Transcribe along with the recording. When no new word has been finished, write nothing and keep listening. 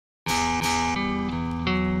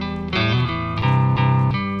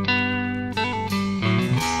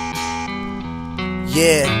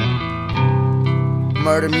Yeah.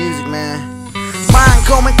 Murder music, man. Mind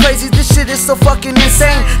going crazy, this shit is so fucking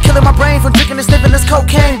insane. Killing my brain from drinking and sniffing this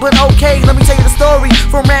cocaine. But okay, let me tell you the story,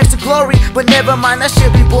 from rags to glory. But never mind, that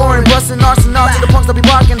shit be boring. Busting arsenal to the punks that be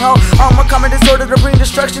barking, ho. I'ma come in disorder to bring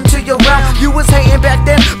destruction to your realm. You was hating back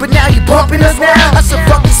then, but now you bumping us now. I should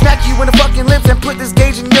fucking smack you in the fucking lips and put this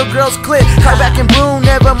gauge in your girl's clit. Car back and boom,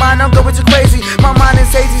 never mind, I'm going too crazy. My mind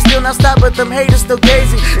is hazy, still not stopped, but them haters still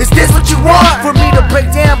gazing. Is this what you want? For me to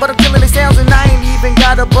break down, but I'm killing their sounds, and I ain't even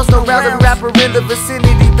gotta bust no rounds. Every rapper in the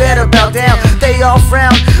vicinity better bow down. They all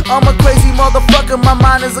frown. I'm a crazy motherfucker, my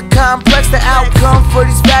mind is a complex. The outcome for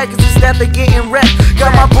these faggots is that they getting wrecked.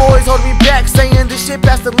 Got my boys holding me back, saying this shit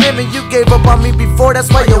past the limit. You gave up on me before, that's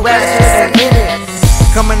why your ass is in it.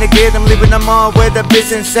 Coming to get them, leaving them all where the bitch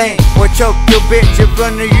insane. Or choke your bitch in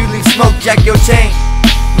front of you, leave smoke, jack your chain.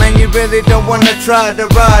 Man, you really don't wanna try to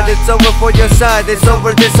ride. It's over for your side, it's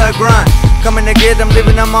over, this I grind. Coming to get them,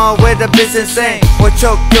 leaving them all where the bitch insane. Or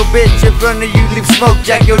choke your bitch in front of you, leave smoke,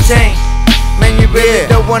 jack your chain. Man, you really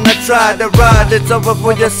don't wanna try to ride. It's over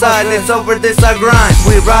for your side, it's over, this I grind.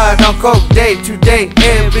 We ride on coke day to day,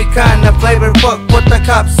 every kind of flavor. Fuck what the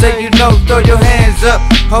cops say, you know, throw your hands up.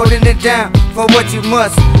 Holding it down for what you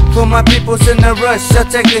must. For my people's in a rush, I'll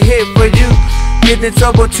take a hit for you. Get in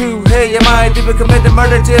trouble too, hey, I might even commit the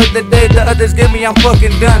murder till the day the others give me, I'm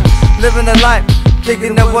fucking done. Living a life,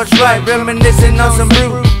 thinking of what's right, reminiscing on some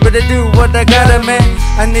brew. But I do what I gotta, man,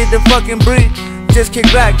 I need to fucking breathe. Just kick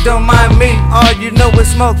back, don't mind me. All you know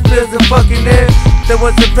is smoke fills the fucking air. There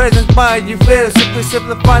was a presence by you feel. Simply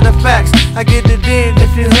simplify the facts. I get it in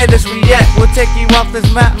if you haters react. We'll take you off this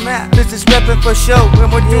map. This is reppin' for show,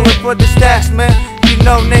 and we're doing for the stats, man. You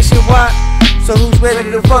know nationwide. So who's ready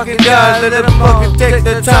to fucking die? Let them fucking take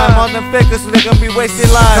their time on them fakers, so they gon' be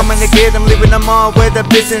wasting lives. Coming to get them, leaving them all where the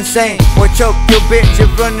bitch insane. Or choke your bitch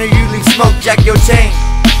in front of you, leave smoke, jack your chain.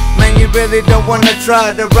 Man, you really don't wanna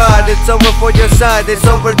try to ride. It's over for your side, it's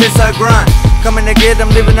over, this I grind. Coming to get them,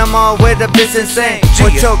 leaving them all where the bitch insane.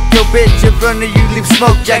 Or choke your bitch in front of you, leave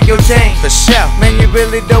smoke, jack your chain. For sure. Man, you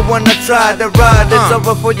really don't wanna try to ride. It's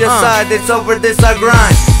over for your side, it's over, this I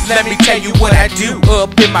grind. Let me tell you what I do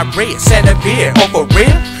up in my red set of beer. Oh, for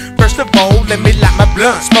real? First of all, let me light my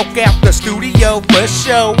blunt, smoke out the studio for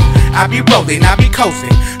show. I be rolling, I be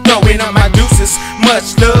coasting, throwing up my deuces.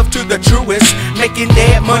 Much love to the truest, making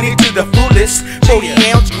that money to the fullest.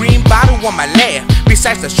 40-ounce green bottle on my lap,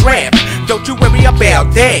 besides the strap. Don't you worry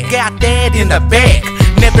about that, got that in the bag.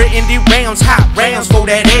 Never ending rounds, hot rounds for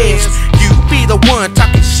that ass. You be the one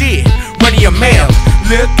talking shit, running your mouth.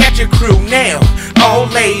 Look at your crew now, all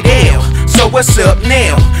laid out. So what's up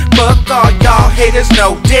now? Fuck all y'all haters,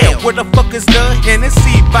 no doubt. Where the fuck is the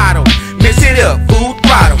Hennessy bottle? Mix it up, full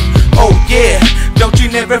throttle. Oh yeah, don't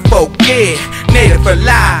you never forget. Native for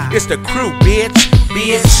life, it's the crew, bitch.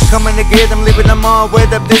 Coming to get them, leaving them all where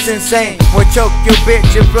the bitch insane. Or choke your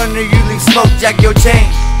bitch in front of you, leave smoke, jack your chain.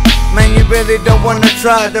 Man, you really don't wanna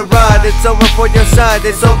try to ride. It's over for your side,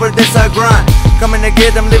 it's over, this I grind. Coming to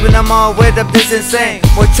get them, leaving them all where the bitch insane.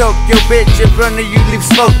 Or choke your bitch in front of you, leave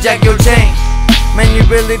smoke, jack your chain. Man, you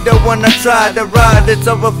really don't wanna try to ride. It's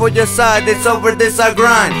over for your side, it's over, this I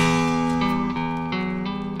grind.